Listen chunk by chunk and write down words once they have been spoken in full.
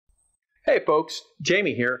Hey folks,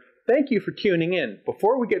 Jamie here. Thank you for tuning in.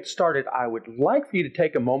 Before we get started, I would like for you to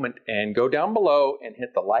take a moment and go down below and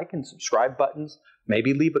hit the like and subscribe buttons.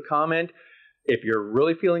 Maybe leave a comment. If you're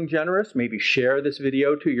really feeling generous, maybe share this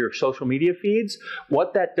video to your social media feeds.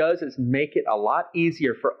 What that does is make it a lot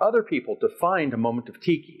easier for other people to find a moment of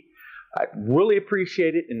Tiki. I really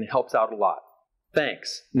appreciate it and it helps out a lot.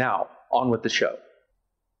 Thanks. Now, on with the show.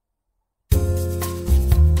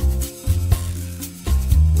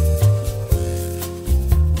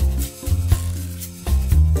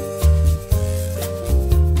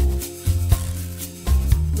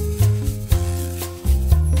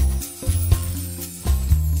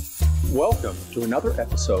 Welcome to another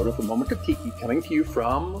episode of A Moment of Tiki, coming to you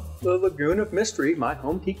from the Lagoon of Mystery, my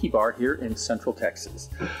home tiki bar here in Central Texas.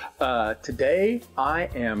 Today, I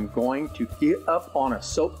am going to get up on a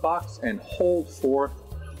soapbox and hold forth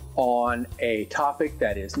on a topic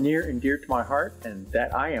that is near and dear to my heart and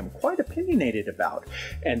that I am quite opinionated about,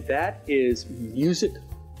 and that is music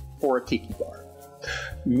for a tiki bar.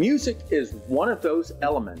 Music is one of those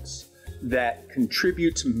elements that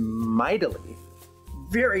contributes mightily,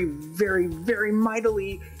 very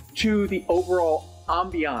mightily to the overall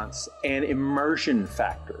ambiance and immersion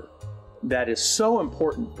factor that is so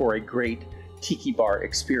important for a great tiki bar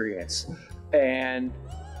experience. And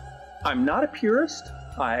I'm not a purist.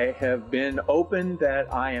 I have been open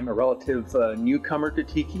that I am a relative newcomer to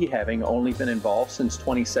tiki, having only been involved since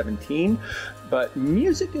 2017. But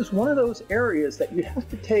music is one of those areas that you have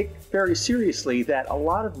to take very seriously, that a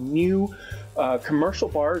lot of new commercial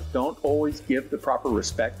bars don't always give the proper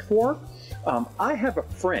respect for. I have a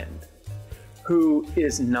friend who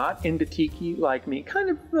is not into tiki like me, kind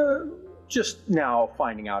of just now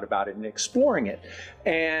finding out about it and exploring it.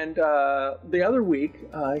 And the other week,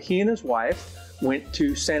 he and his wife went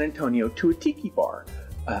to San Antonio to a tiki bar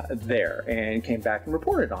there and came back and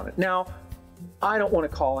reported on it. Now, I don't want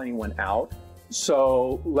to call anyone out,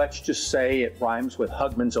 so let's just say it rhymes with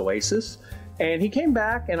Hugman's Oasis. And he came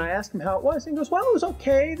back and I asked him how it was. And he goes, well, it was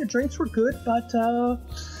okay. The drinks were good, but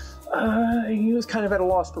he was kind of at a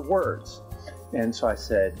loss for words. And so I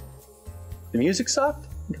said, the music sucked?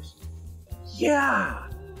 He goes, yeah,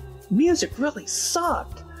 music really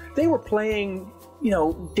sucked. They were playing,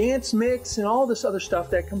 dance mix and all this other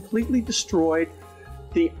stuff that completely destroyed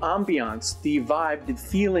the ambiance, the vibe, the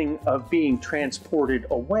feeling of being transported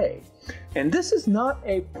away. And this is not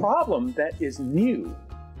a problem that is new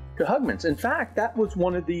to Hugman's. In fact, that was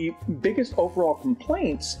one of the biggest overall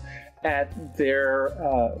complaints at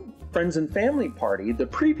their friends and family party, the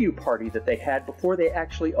preview party that they had before they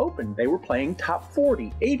actually opened. They were playing top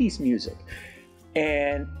 40 80s music.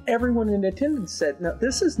 And everyone in attendance said, no,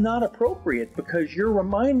 this is not appropriate because you're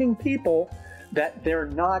reminding people that they're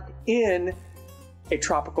not in a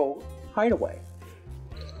tropical hideaway.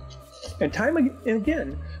 And time and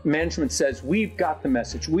again, management says, we've got the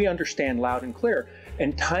message. We understand loud and clear.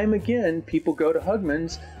 And time again, people go to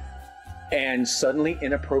Hugman's and suddenly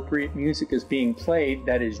inappropriate music is being played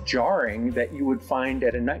that is jarring, that you would find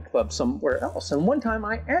at a nightclub somewhere else. And one time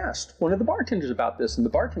I asked one of the bartenders about this, and the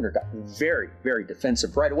bartender got very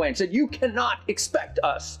defensive right away and said, you cannot expect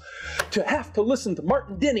us to have to listen to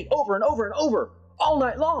Martin Denny over and over and over all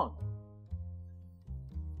night long.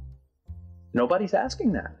 Nobody's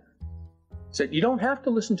asking that. Said, you don't have to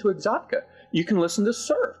listen to Exotica. You can listen to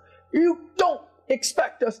Surf. You don't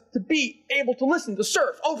expect us to be able to listen to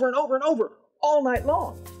Surf over and over and over all night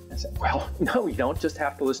long. I said, well, no, you don't just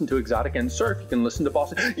have to listen to Exotica and Surf. You can listen to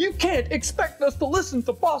Bossa. You can't expect us to listen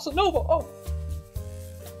to Bossa Nova. Oh.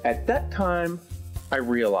 At that time, I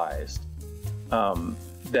realized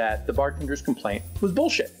that the bartender's complaint was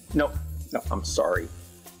bullshit. No, I'm sorry.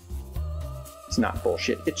 It's not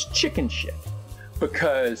bullshit. It's chicken shit.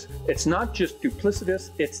 Because it's not just duplicitous,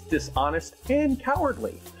 it's dishonest and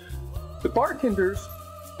cowardly. The bartenders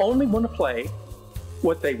only want to play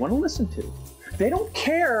what they want to listen to. They don't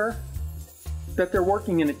care that they're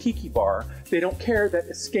working in a tiki bar. They don't care that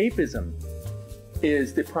escapism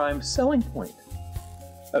is the prime selling point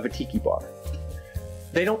of a tiki bar.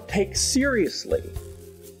 They don't take seriously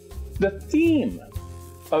the theme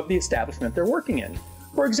of the establishment they're working in.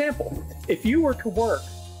 For example, if you were to work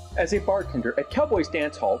as a bartender at Cowboys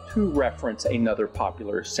Dance Hall, to reference another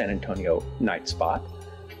popular San Antonio night spot,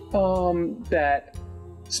 that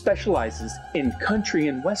specializes in country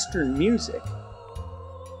and western music,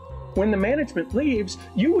 when the management leaves,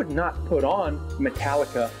 you would not put on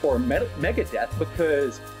Metallica or Megadeth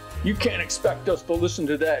because you can't expect us to listen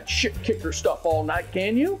to that shit kicker stuff all night,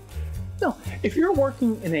 can you? No, if you're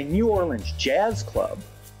working in a New Orleans jazz club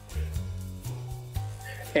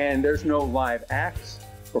and there's no live acts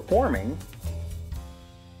performing,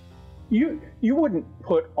 you wouldn't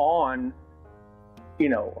put on, you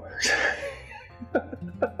know,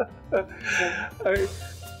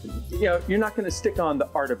 you're not going to stick on the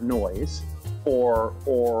Art of Noise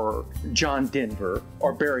or John Denver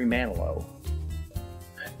or Barry Manilow.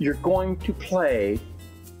 You're going to play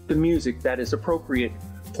the music that is appropriate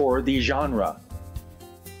for the genre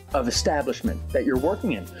of establishment that you're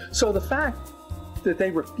working in. So the fact that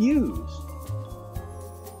they refuse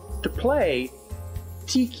to play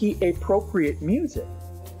Tiki appropriate music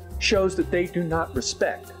shows that they do not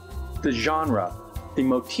respect the genre, the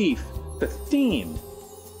motif, the theme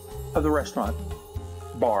of the restaurant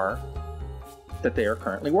bar that they are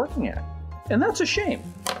currently working at. And that's a shame,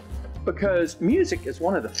 because music is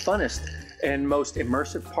one of the funnest and most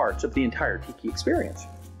immersive parts of the entire Tiki experience.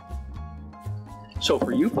 So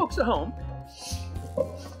for you folks at home,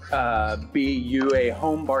 be you a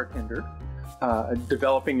home bartender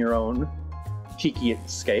developing your own Tiki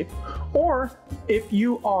escape, or if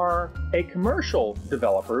you are a commercial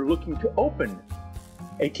developer looking to open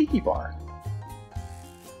a Tiki bar,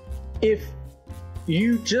 if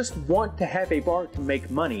you just want to have a bar to make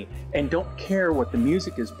money and don't care what the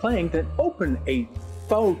music is playing, then open a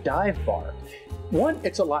faux dive bar. One,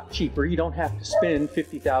 it's a lot cheaper. You don't have to spend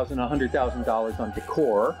 $50,000, $100,000 on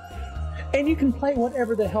decor, and you can play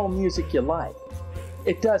whatever the hell music you like.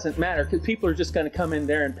 It doesn't matter, because people are just going to come in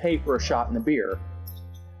there and pay for a shot and a beer.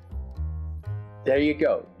 There you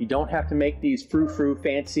go. You don't have to make these frou-frou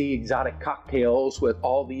fancy exotic cocktails with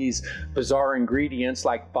all these bizarre ingredients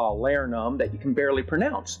like falernum that you can barely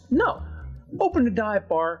pronounce. No. Open a dive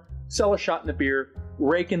bar, sell a shot and a beer,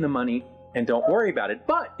 rake in the money, and don't worry about it.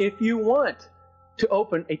 But if you want to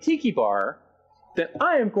open a Tiki bar, then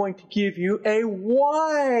I am going to give you a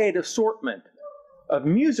wide assortment of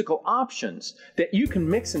musical options that you can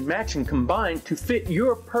mix and match and combine to fit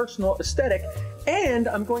your personal aesthetic. And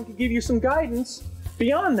I'm going to give you some guidance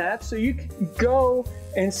beyond that, so you can go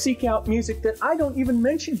and seek out music that I don't even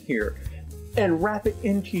mention here and wrap it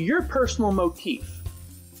into your personal motif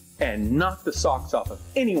and knock the socks off of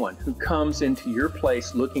anyone who comes into your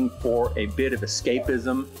place looking for a bit of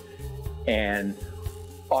escapism and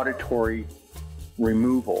auditory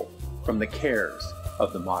removal from the cares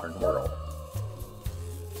of the modern world.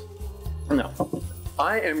 Now,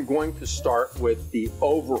 I am going to start with the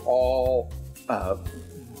overall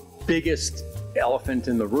biggest elephant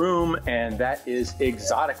in the room, and that is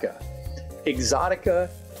Exotica. Exotica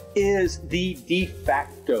is the de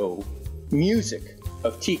facto music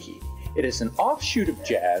of Tiki. It is an offshoot of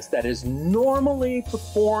jazz that is normally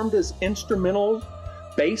performed as instrumental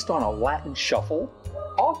based on a Latin shuffle,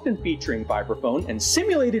 often featuring vibraphone and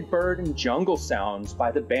simulated bird and jungle sounds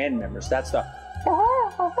by the band members. That's the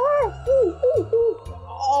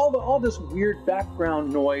all this weird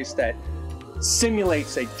background noise that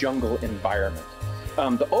simulates a jungle environment.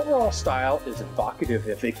 The overall style is evocative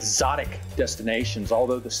of exotic destinations,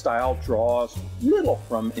 although the style draws little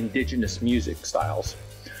from indigenous music styles.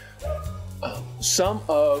 Some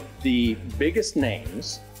of the biggest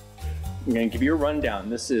names, I'm going to give you a rundown.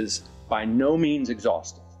 This is by no means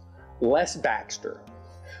exhaustive. Les Baxter.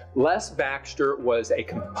 Les Baxter was a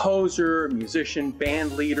composer, musician,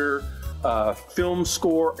 band leader, film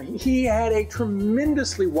score. He had a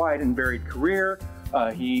tremendously wide and varied career.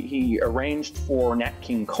 He arranged for Nat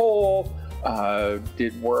King Cole,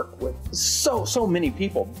 did work with so many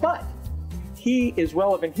people, but he is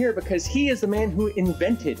relevant here because he is the man who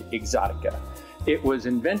invented Exotica. It was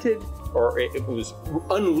invented, or it was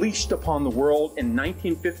unleashed upon the world in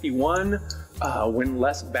 1951 when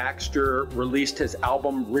Les Baxter released his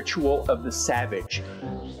album Ritual of the Savage.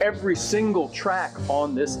 Every single track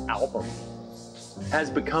on this album has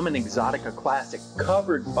become an Exotica classic,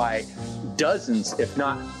 covered by dozens, if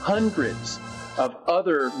not hundreds, of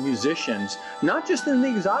other musicians, not just in the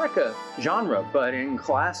Exotica genre, but in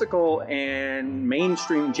classical and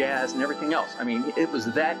mainstream jazz and everything else. I mean, it was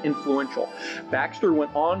that influential. Baxter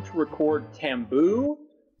went on to record Tamboo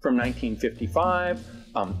from 1955,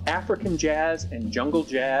 African jazz and jungle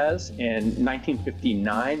jazz in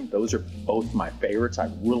 1959. Those are both my favorites. I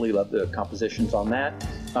really love the compositions on that.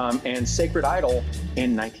 And Sacred Idol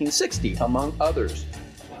in 1960, among others.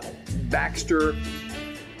 Baxter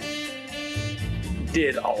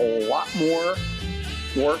did a lot more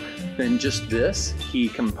work than just this. He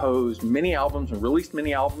composed many albums and released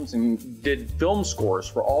many albums and did film scores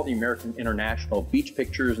for all the American International Beach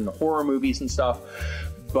Pictures and the horror movies and stuff.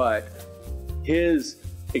 But his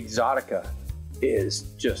Exotica is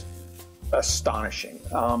just astonishing.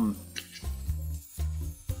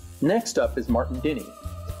 Next up is Martin Denny,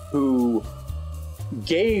 who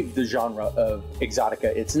gave the genre of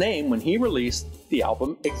Exotica its name when he released the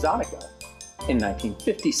album Exotica in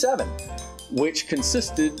 1957, which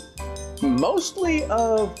consisted mostly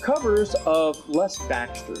of covers of Les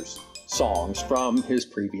Baxter's songs from his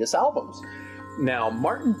previous albums. Now,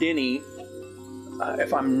 Martin Denny,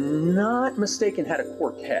 if I'm not mistaken, had a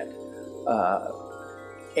quartet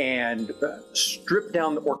and stripped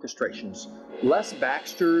down the orchestrations. Les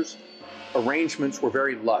Baxter's arrangements were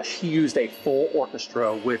very lush. He used a full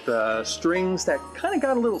orchestra with strings that kind of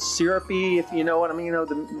got a little syrupy, if you know what I mean,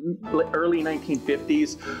 the early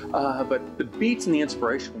 1950s, but the beats and the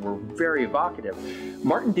inspiration were very evocative.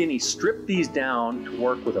 Martin Denny stripped these down to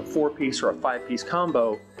work with a 4-piece or a 5-piece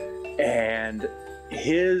combo, and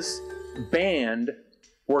his band,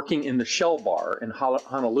 working in the Shell Bar in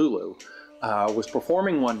Honolulu, was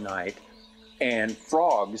performing one night, and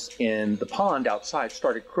frogs in the pond outside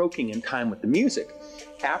started croaking in time with the music.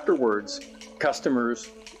 Afterwards,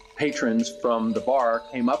 customers, patrons from the bar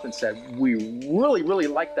came up and said, "We really, really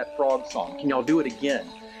like that frog song. Can y'all do it again?"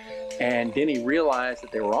 And Denny realized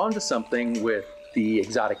that they were onto something with the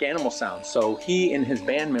exotic animal sounds. So he and his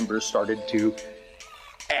band members started to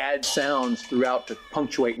add sounds throughout to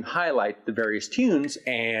punctuate and highlight the various tunes,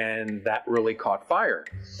 and that really caught fire.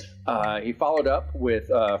 He followed up with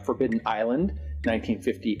Forbidden Island,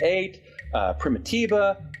 1958,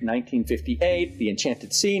 Primitiva, 1958, The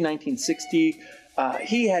Enchanted Sea, 1960.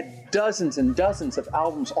 He had dozens and dozens of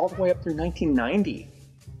albums all the way up through 1990.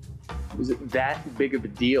 It was that big of a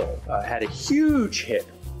deal. Had a huge hit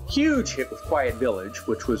with Quiet Village,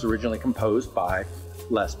 which was originally composed by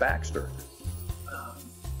Les Baxter.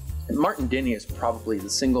 And Martin Denny is probably the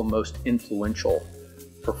single most influential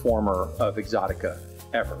performer of Exotica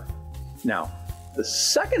ever. Now, the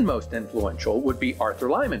second most influential would be Arthur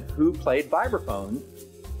Lyman, who played vibraphone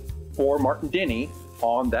for Martin Denny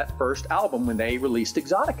on that first album when they released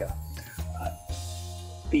Exotica.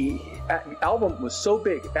 The album was so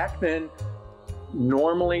big. Back then,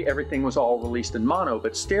 normally everything was all released in mono,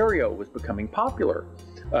 but stereo was becoming popular.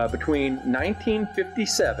 Between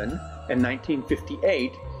 1957 and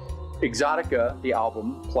 1958, Exotica, the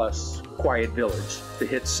album, plus Quiet Village, the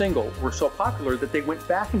hit single, were so popular that they went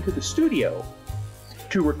back into the studio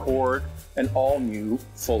to record an all-new,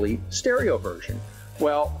 fully stereo version.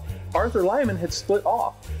 Well, Arthur Lyman had split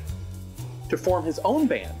off to form his own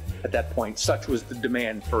band at that point. Such was the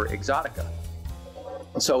demand for Exotica.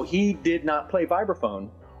 So he did not play vibraphone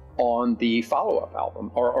on the follow-up album,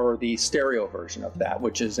 or the stereo version of that,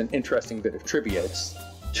 which is an interesting bit of trivia. It's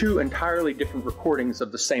two entirely different recordings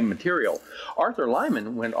of the same material. Arthur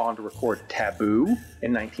Lyman went on to record Taboo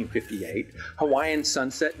in 1958, Hawaiian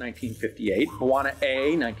Sunset 1958, Moana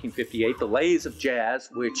A 1958, The Lays of Jazz,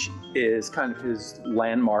 which is kind of his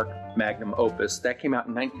landmark magnum opus. That came out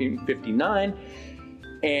in 1959,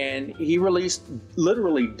 and he released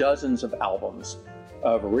literally dozens of albums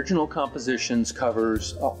of original compositions,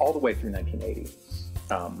 covers, all the way through 1980.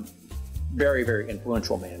 Very, very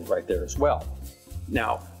influential man right there as well.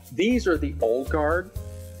 Now, these are the old guard.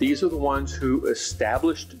 These are the ones who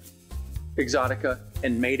established Exotica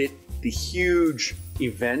and made it the huge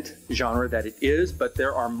event genre that it is, but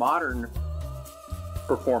there are modern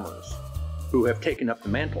performers who have taken up the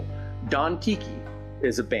mantle. Don Tiki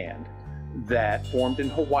is a band that formed in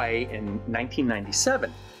Hawaii in 1997.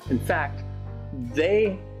 In fact,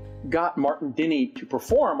 they got Martin Denny to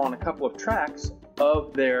perform on a couple of tracks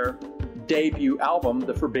of their debut album,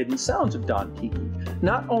 The Forbidden Sounds of Don Tiki.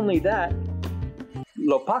 Not only that,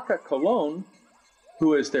 Lopaka Colon,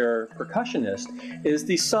 who is their percussionist, is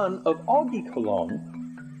the son of Augie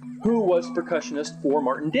Colon, who was percussionist for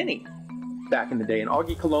Martin Denny back in the day. And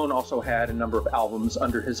Augie Colon also had a number of albums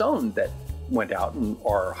under his own that went out and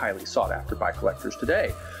are highly sought after by collectors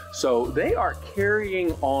today. So they are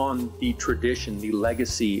carrying on the tradition, the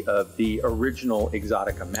legacy of the original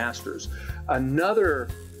Exotica masters. Another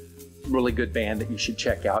really good band that you should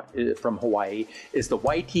check out from Hawaii is the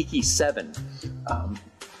Waitiki 7.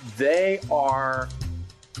 They are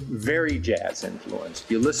very jazz influenced.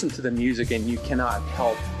 You listen to the music and you cannot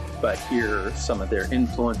help but hear some of their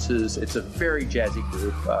influences. It's a very jazzy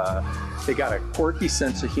group. They got a quirky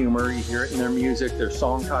sense of humor. You hear it in their music, their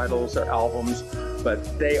song titles, their albums,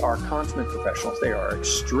 but they are consummate professionals. They are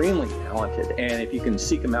extremely talented, and if you can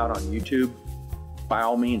seek them out on YouTube, by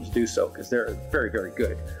all means do so, because they're very, very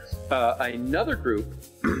good. Another group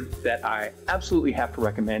that I absolutely have to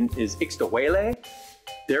recommend is Ixtawele.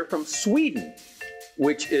 They're from Sweden,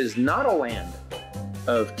 which is not a land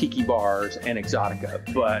of tiki bars and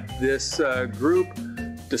Exotica, but this group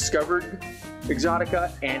discovered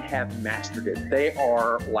Exotica and have mastered it. They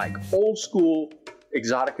are like old school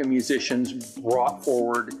Exotica musicians brought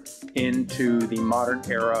forward into the modern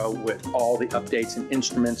era with all the updates in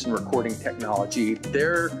instruments and recording technology.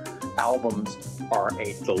 Their albums are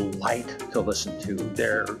a delight to listen to.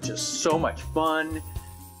 They're just so much fun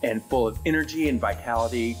and full of energy and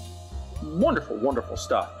vitality. Wonderful, wonderful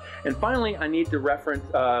stuff. And finally, I need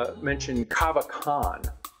to mention Kava Khan.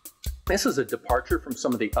 This is a departure from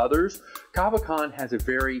some of the others. Kava Khan has a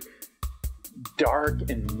very dark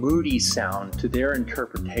and moody sound to their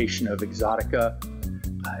interpretation of Exotica.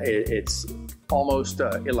 It's almost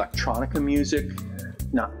electronica music,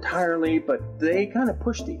 not entirely, but they kind of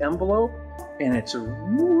push the envelope, and it's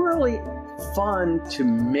really fun to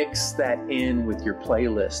mix that in with your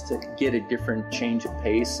playlist to get a different change of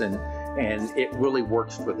pace, and it really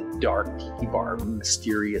works for the dark tiki bar,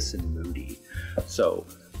 mysterious and moody. So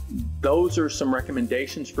those are some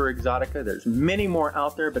recommendations for Exotica. There's many more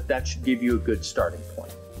out there, but that should give you a good starting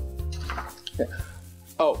point.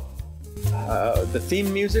 Oh, the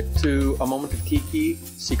theme music to A Moment of Tiki,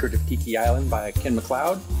 Secret of Tiki Island by Ken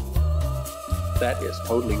MacLeod. That is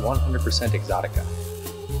totally 100% Exotica.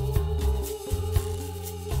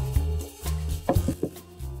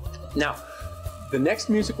 Now, the next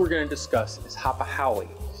music we're going to discuss is Hapa Haole.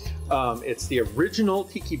 It's the original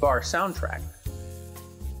Tiki Bar soundtrack.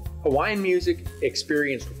 Hawaiian music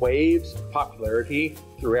experienced waves of popularity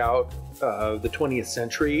throughout the 20th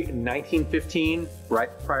century. In 1915,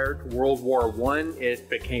 right prior to World War I, it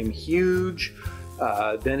became huge.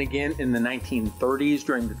 Then again in the 1930s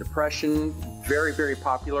during the Depression, very, very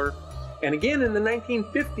popular. And again in the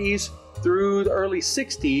 1950s through the early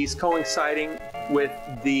 60s, coinciding with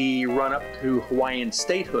the run-up to Hawaiian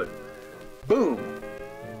statehood. Boom!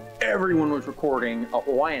 Everyone was recording a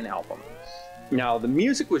Hawaiian album. Now, the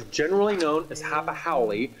music was generally known as Hapa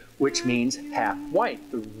Haole, which means half white.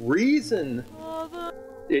 The reason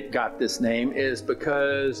it got this name is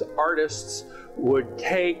because artists would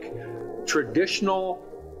take traditional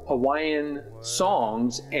Hawaiian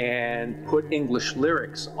songs and put English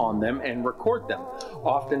lyrics on them and record them.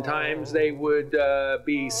 Oftentimes they would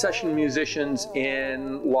be session musicians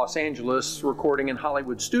in Los Angeles recording in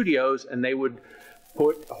Hollywood studios, and they would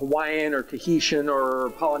put Hawaiian or Tahitian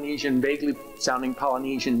or Polynesian, vaguely sounding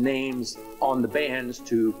Polynesian names on the bands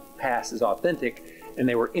to pass as authentic, and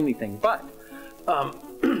they were anything but.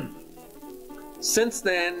 Since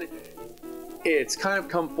then, it's kind of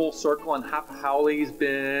come full circle, and Hapa Haole's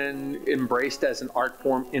been embraced as an art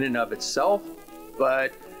form in and of itself.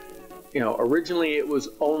 But, you know, originally it was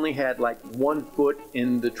only had like 1 foot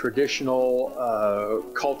in the traditional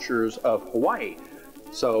cultures of Hawaii.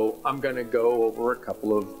 So I'm going to go over a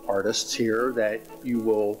couple of artists here that you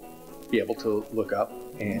will be able to look up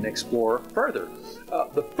and explore further.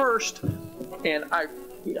 The first, and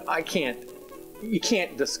you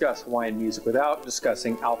can't discuss Hawaiian music without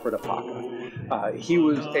discussing Alfred Apaka. He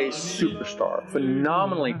was a superstar,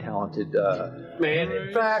 phenomenally talented man.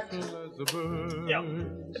 In fact, yeah,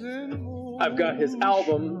 I've got his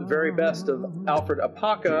album, The Very Best of Alfred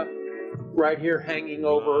Apaka, right here hanging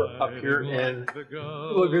over up here in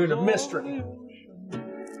the Lagoon of Mystery.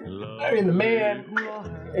 I mean, the man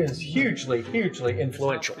is hugely, hugely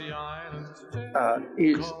influential.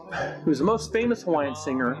 He was the most famous Hawaiian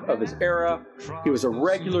singer of his era. He was a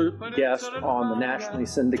regular guest on the nationally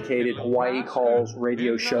syndicated Hawaii Calls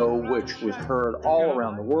radio show, which was heard all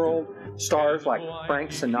around the world. Stars like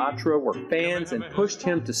Frank Sinatra were fans and pushed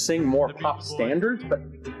him to sing more pop standards, but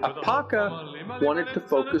Apaka wanted to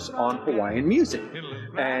focus on Hawaiian music,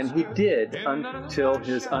 and he did until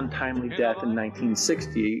his untimely death in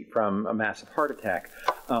 1960 from a massive heart attack.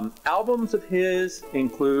 Albums of his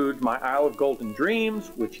include My Isle of Golden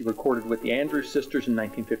Dreams, which he recorded with the Andrews Sisters in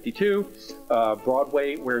 1952,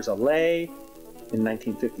 Broadway Wears a Lay in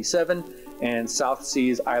 1957, and South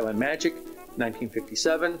Seas Island Magic,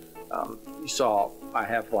 1957. You saw I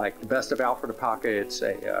have like the best of Alfred Apaka. It's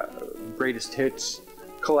a greatest hits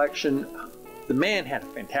collection. The man had a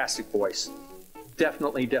fantastic voice.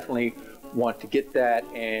 Definitely want to get that,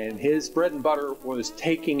 and his bread and butter was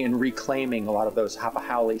taking and reclaiming a lot of those Hapa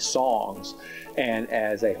Haole songs, and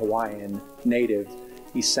as a Hawaiian native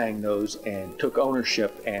he sang those and took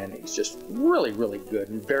ownership, and he's just really good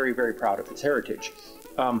and very proud of his heritage.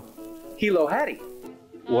 Hilo Hattie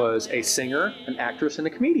was a singer, an actress, and a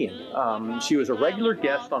comedian. She was a regular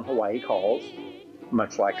guest on Hawaii Calls,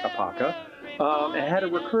 much like Apaka, and had a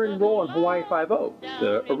recurring role in Hawaii Five-0,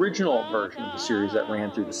 the original version of the series that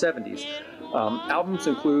ran through the 70s. Albums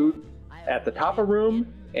include At the Tapa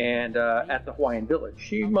Room and At the Hawaiian Village.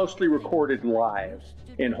 She mostly recorded live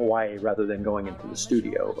in Hawaii rather than going into the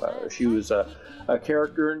studio. She was a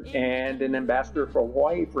character and an ambassador for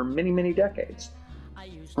Hawaii for many decades.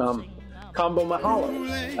 Combo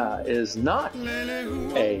Mahalo is not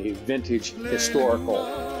a vintage historical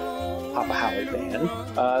Hapa Haole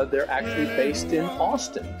band. They're actually based in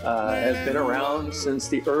Austin. Has been around since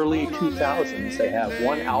the early 2000s. They have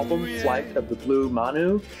one album, Flight of the Blue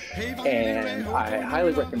Manu, and I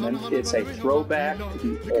highly recommend it. It's a throwback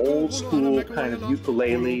to the old school kind of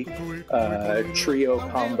ukulele trio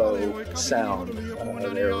combo sound.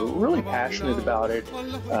 They're really passionate about it.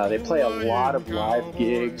 They play a lot of live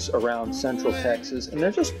gigs around Central Texas, and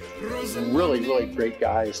they're just really, really great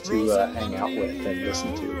guys to hang out with and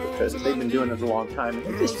listen to, because they've been doing it a long time,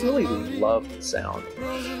 and they just really love the sound.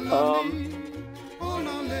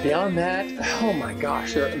 Beyond that, oh my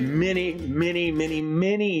gosh, there are many, many, many,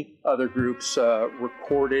 many other groups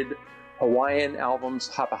recorded Hawaiian albums,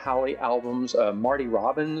 Hapa Haole albums. Marty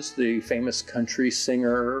Robbins, the famous country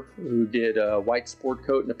singer who did White Sport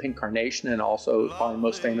Coat and a Pink Carnation, and also probably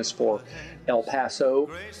most famous for El Paso.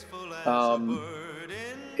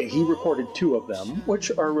 He recorded 2 of them,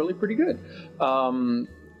 which are really pretty good.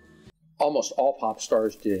 Almost all pop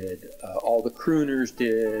stars did, all the crooners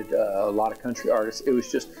did, a lot of country artists. It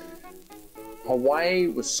was just, Hawaii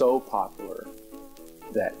was so popular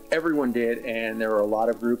that everyone did, and there were a lot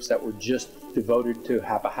of groups that were just devoted to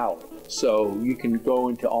Hapa Haole. So you can go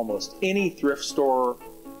into almost any thrift store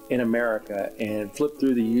in America and flip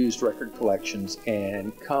through the used record collections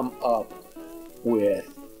and come up with,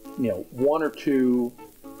 1 or 2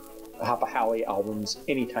 Hapa Haole albums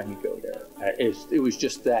anytime you go there. It was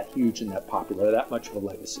just that huge and that popular, that much of a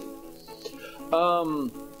legacy.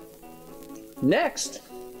 Next,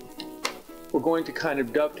 we're going to kind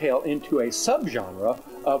of dovetail into a subgenre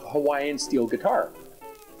of Hawaiian steel guitar.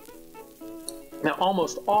 Now,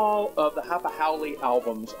 almost all of the Hapa Haole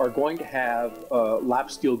albums are going to have lap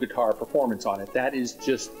steel guitar performance on it. That is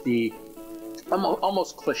just the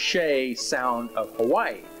almost cliche sound of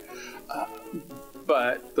Hawaii.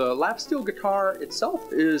 But the lap steel guitar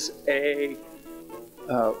itself is a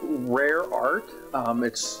rare art.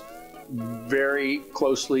 It's very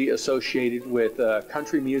closely associated with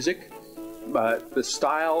country music, but the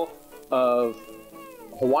style of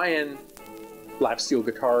Hawaiian lap steel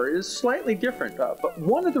guitar is slightly different. But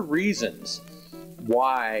one of the reasons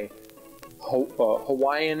why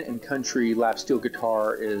Hawaiian and country lap steel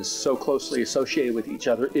guitar is so closely associated with each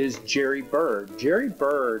other is Jerry Byrd. Jerry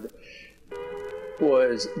Byrd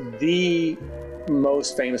was the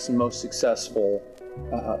most famous and most successful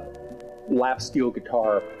lap steel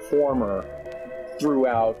guitar performer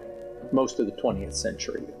throughout most of the 20th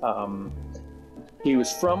century. He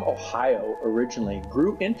was from Ohio originally,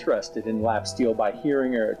 grew interested in lap steel by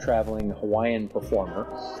hearing a traveling Hawaiian performer.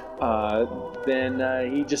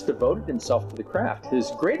 Then he just devoted himself to the craft.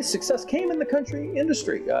 His greatest success came in the country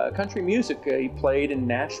industry, country music. He played in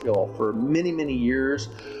Nashville for many, many years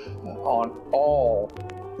on all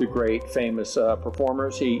the great famous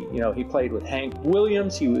performers. He played with Hank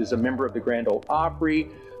Williams. He was a member of the Grand Ole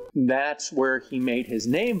Opry. That's where he made his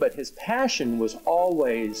name, but his passion was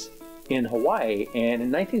always in Hawaii, and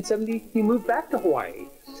in 1970 he moved back to Hawaii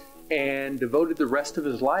and devoted the rest of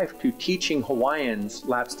his life to teaching Hawaiians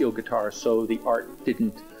lap steel guitar so the art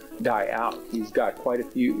didn't die out. He's got quite a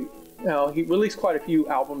few, he released quite a few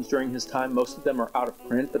albums during his time. Most of them are out of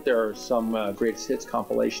print, but there are some greatest hits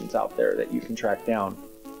compilations out there that you can track down.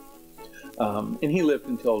 And he lived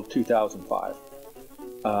until 2005.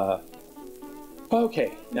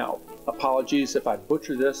 Okay, now apologies if I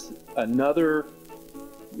butcher this. Another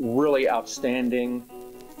really outstanding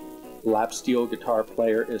lap steel guitar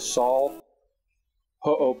player is Saul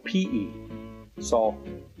Ho'opi'i. Saul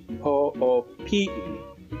Ho'opi'i.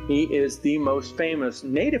 He is the most famous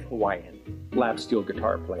native Hawaiian lap steel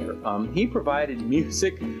guitar player. He provided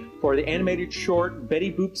music for the animated short Betty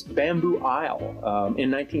Boop's Bamboo Isle in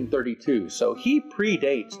 1932. So he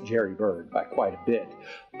predates Jerry Byrd by quite a bit.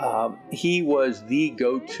 He was the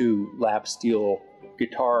go-to lap steel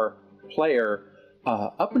guitar player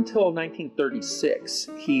up until 1936.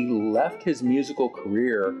 He left his musical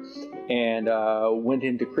career and went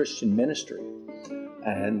into Christian ministry.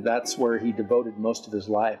 And that's where he devoted most of his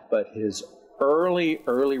life. But his early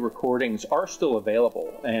recordings are still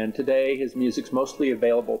available. And today his music's mostly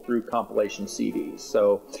available through compilation CDs.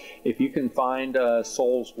 So if you can find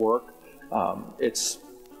Soul's work, it's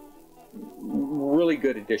really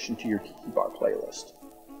good addition to your Tiki Bar playlist.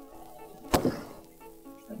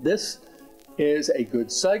 This is a good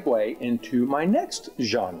segue into my next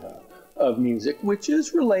genre of music, which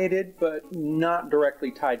is related but not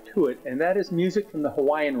directly tied to it, and that is music from the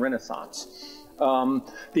Hawaiian Renaissance.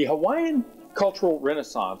 The Hawaiian cultural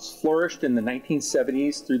renaissance flourished in the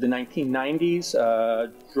 1970s through the 1990s,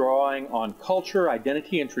 drawing on culture,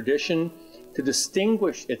 identity, and tradition to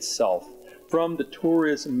distinguish itself from the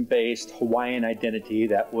tourism-based Hawaiian identity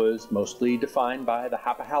that was mostly defined by the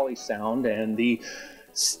hapa-hale sound and the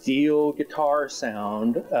steel guitar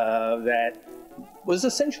sound that was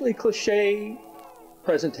essentially a cliche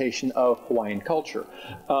presentation of Hawaiian culture.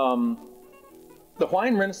 The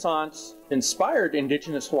Hawaiian Renaissance inspired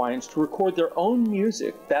indigenous Hawaiians to record their own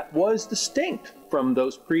music that was distinct from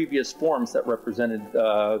those previous forms that represented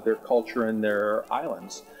their culture and their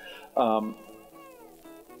islands.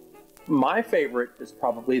 My favorite is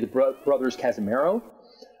probably the Brothers Casimiro.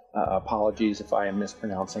 Apologies if I am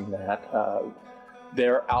mispronouncing that.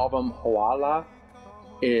 Their album Hoala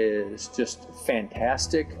is just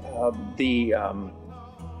fantastic. They've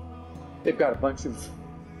got a bunch of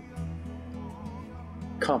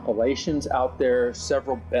compilations out there,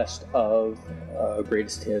 several best of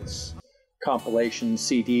greatest hits compilation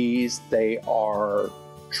CDs. They are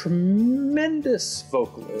tremendous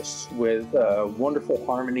vocalists with wonderful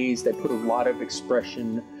harmonies. They put a lot of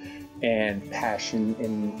expression and passion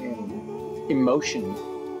and emotion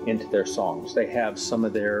into their songs. They have some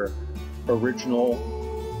of their original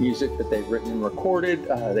music that they've written and recorded.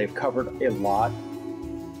 They've covered a lot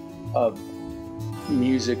of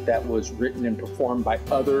music that was written and performed by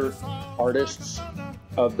other artists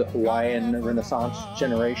of the Hawaiian Renaissance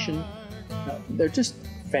generation. They're just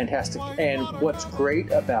fantastic. And what's great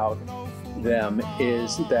about them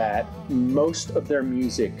is that most of their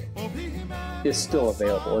music is still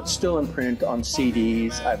available. It's still in print on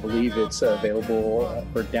CDs. I believe it's available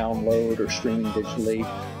for download or streaming digitally.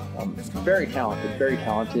 Very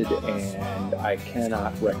talented, and I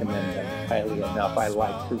cannot recommend them highly enough. I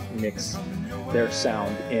like to mix their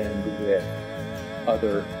sound in with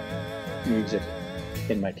other music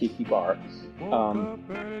in my tiki bar.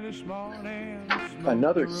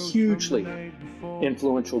 Another hugely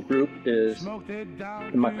influential group is the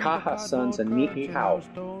Makaha Sons and Ni'ihau.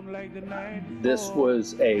 This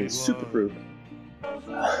was a supergroup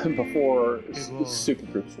before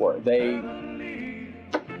supergroups were. They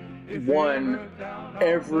won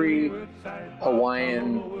every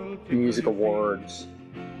Hawaiian music awards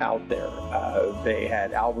out there. They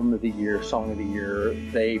had Album of the Year, Song of the Year.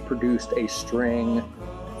 They produced a string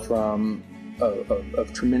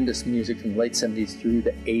of tremendous music from the late 70s through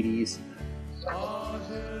the 80s.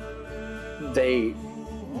 They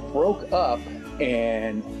broke up,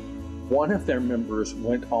 and one of their members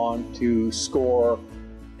went on to score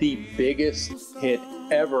the biggest hit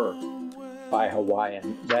ever by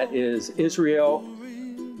Hawaiian. That is Israel.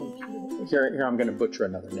 Here I'm going to butcher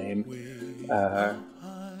another name.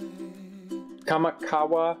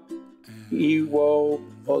 Kamakawa Iwo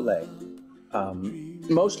Ole.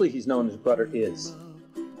 Mostly he's known as Brother Is.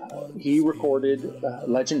 He recorded,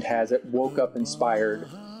 legend has it, woke up inspired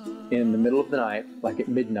in the middle of the night, like at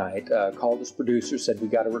midnight, called his producer, said, "We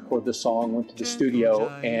got to record this song," went to the studio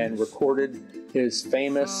and recorded his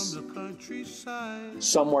famous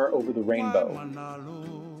Somewhere Over the Rainbow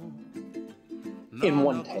in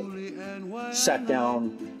one take. Sat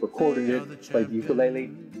down, recorded it, played the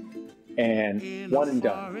ukulele, and one and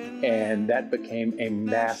done. And that became a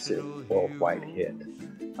massive worldwide hit.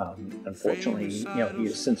 Unfortunately, he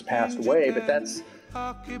has since passed away, but that's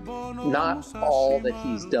not all that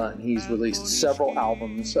he's done. He's released several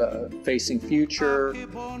albums, Facing Future.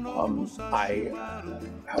 What's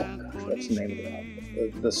the name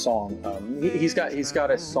of the song? He's got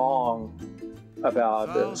a song about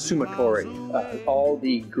Sumatori, all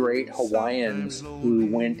the great Hawaiians who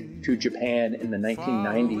went to Japan in the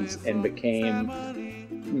 1990s and became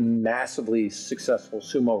massively successful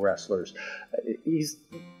sumo wrestlers.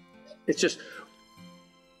 It's just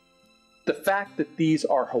the fact that these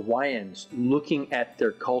are Hawaiians looking at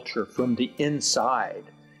their culture from the inside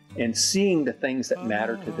and seeing the things that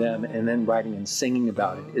matter to them and then writing and singing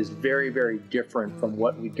about it is very, very different from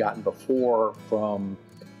what we'd gotten before from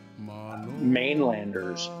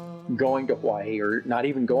mainlanders going to Hawaii, or not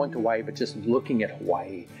even going to Hawaii, but just looking at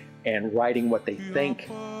Hawaii and writing what they think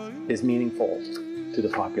is meaningful to the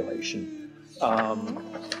population.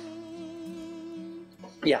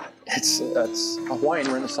 It's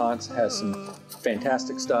Hawaiian Renaissance has some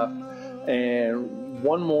fantastic stuff. And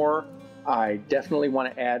one more I definitely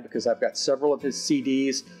want to add, because I've got several of his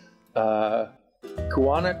CDs.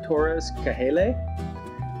 Kuana Torres Kahele.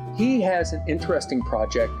 He has an interesting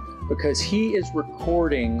project because he is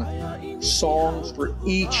recording songs for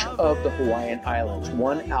each of the Hawaiian islands,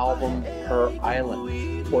 one album per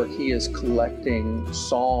island, where he is collecting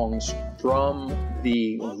songs from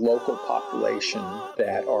the local population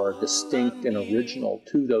that are distinct and original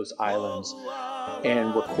to those islands,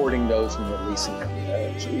 and recording those and releasing them.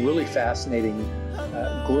 It's really fascinating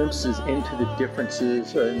glimpses into the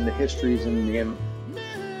differences and the histories and the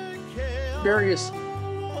various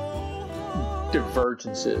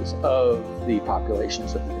divergences of the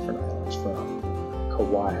populations of the different islands, from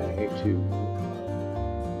Kauai to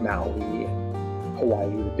Maui,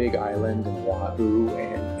 Hawaii, the Big Island, and Oahu,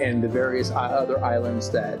 and the various other islands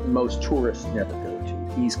that most tourists never go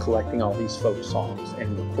to. He's collecting all these folk songs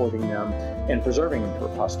and recording them and preserving them for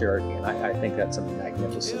posterity, and I think that's a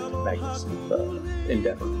magnificent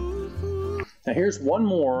endeavor. Now here's one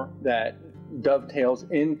more that dovetails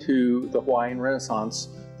into the Hawaiian Renaissance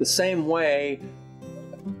the same way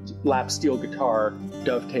lap steel guitar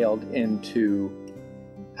dovetailed into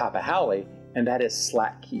Hapahaole, and that is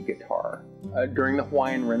slack key guitar. During the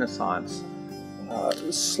Hawaiian Renaissance,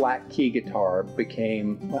 slack key guitar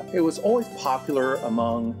it was always popular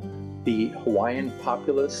among the Hawaiian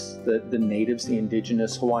populace, the natives, the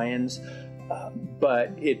indigenous Hawaiians,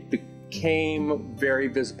 but it became very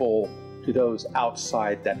visible to those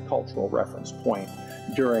outside that cultural reference point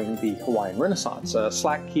during the Hawaiian Renaissance.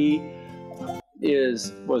 Slack key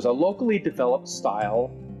was a locally developed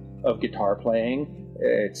style of guitar playing.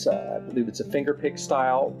 I believe it's a fingerpick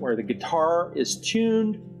style where the guitar is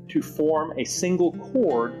tuned to form a single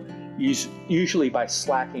chord, usually by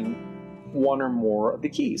slacking one or more of the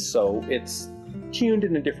keys. So it's tuned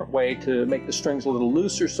in a different way to make the strings a little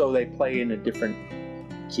looser so they play in a different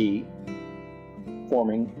key,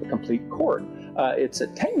 forming a complete chord. It's a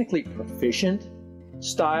technically proficient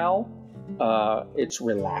style. It's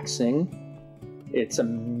relaxing. It's a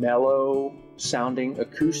mellow sounding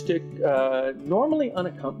acoustic, normally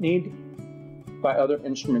unaccompanied by other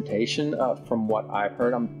instrumentation, from what I've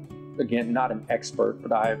heard. I'm, again, not an expert,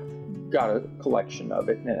 but I've got a collection of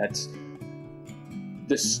it, and it's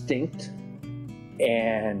distinct,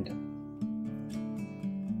 and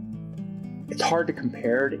it's hard to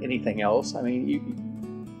compare to anything else. I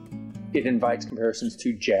mean, it invites comparisons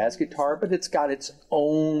to jazz guitar, but it's got its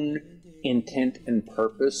own intent and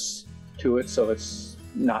purpose to it, so it's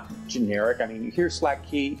not generic. I mean, you hear slack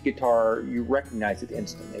key guitar, you recognize it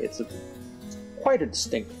instantly. It's quite a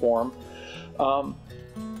distinct form.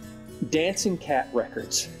 Dancing Cat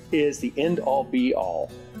Records is the end-all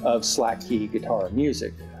be-all of slack key guitar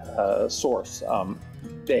music source.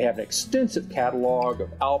 They have an extensive catalog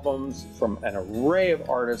of albums from an array of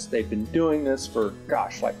artists. They've been doing this for,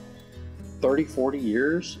 gosh, like 30, 40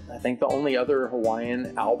 years. I think the only other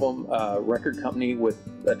Hawaiian album record company with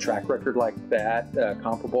a track record like that,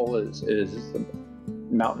 comparable, is the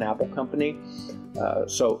Mountain Apple Company.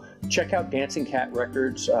 So check out Dancing Cat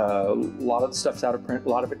Records. A lot of the stuff's out of print. A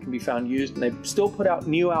lot of it can be found used, and they still put out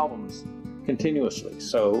new albums continuously.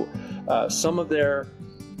 So some of their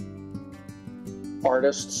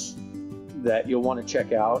artists that you'll want to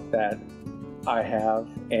check out that I have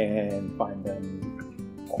and find them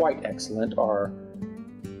quite excellent are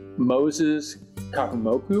Moses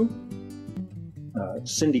Kahumoku,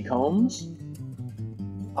 Cindy Combs,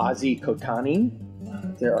 Ozzy Kotani.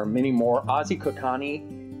 There are many more. Ozzy Kotani,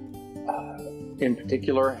 in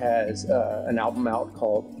particular, has an album out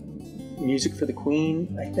called Music for the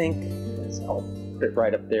Queen, I think. I'll put it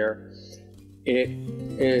right up there. It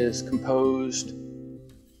is composed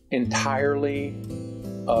entirely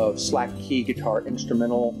of slack key guitar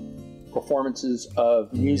instrumental performances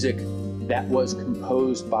of music that was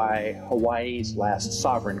composed by Hawaii's last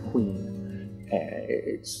sovereign queen.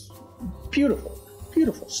 It's beautiful,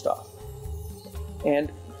 beautiful stuff.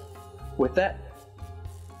 And with that,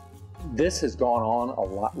 this has gone on a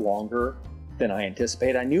lot longer than I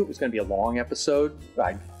anticipated. I knew it was going to be a long episode, but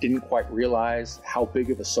I didn't quite realize how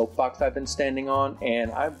big of a soapbox I've been standing on,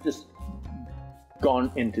 and I've just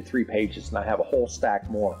gone into 3 pages, and I have a whole stack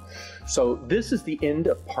more. So this is the end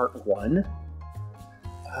of part 1.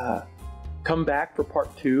 Come back for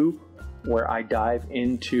part 2, where I dive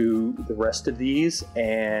into the rest of these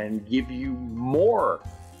and give you more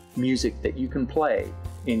music that you can play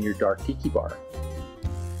in your dark tiki bar.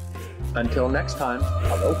 Until next time,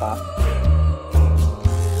 aloha.